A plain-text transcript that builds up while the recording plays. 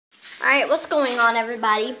Alright, what's going on,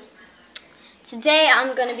 everybody? Today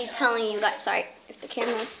I'm going to be telling you guys, sorry if the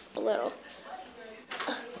camera's a little,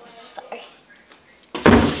 sorry.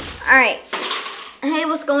 Alright, hey,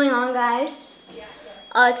 what's going on, guys?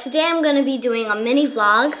 Today I'm going to be doing a mini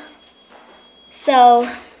vlog.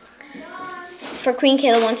 So, for Queen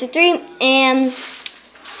Kayla 123, and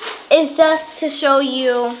it's just to show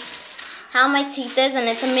you how my teeth is, and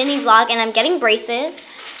it's a mini vlog, and I'm getting braces,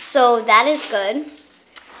 so that is good.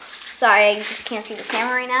 Sorry, I just can't see the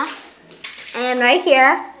camera right now. And right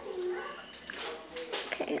here.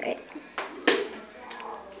 Okay, right.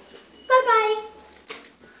 Bye-bye.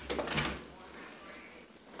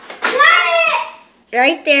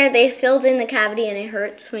 Right there, they filled in the cavity and it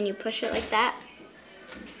hurts when you push it like that.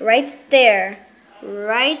 Right there.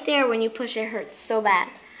 Right there, when you push it hurts so bad.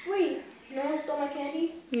 Wait, no one stole my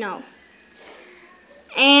candy? No.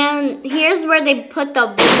 And here's where they put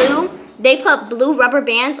the blue. They put blue rubber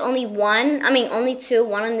bands, only two,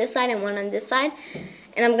 one on this side and one on this side.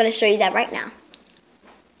 And I'm going to show you that right now.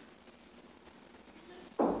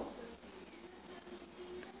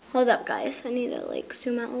 Hold up, guys. I need to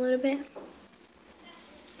zoom out a little bit.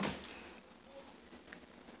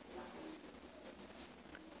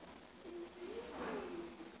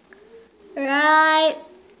 Right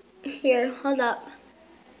here, hold up.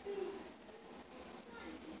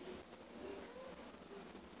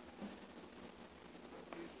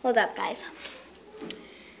 Hold up, guys.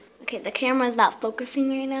 Okay, the camera's not focusing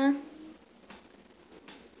right now.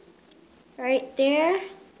 Right there.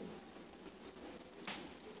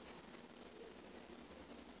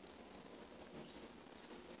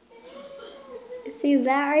 See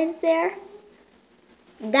that right there?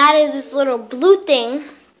 That is this little blue thing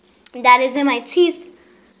that is in my teeth.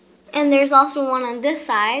 And there's also one on this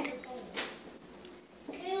side.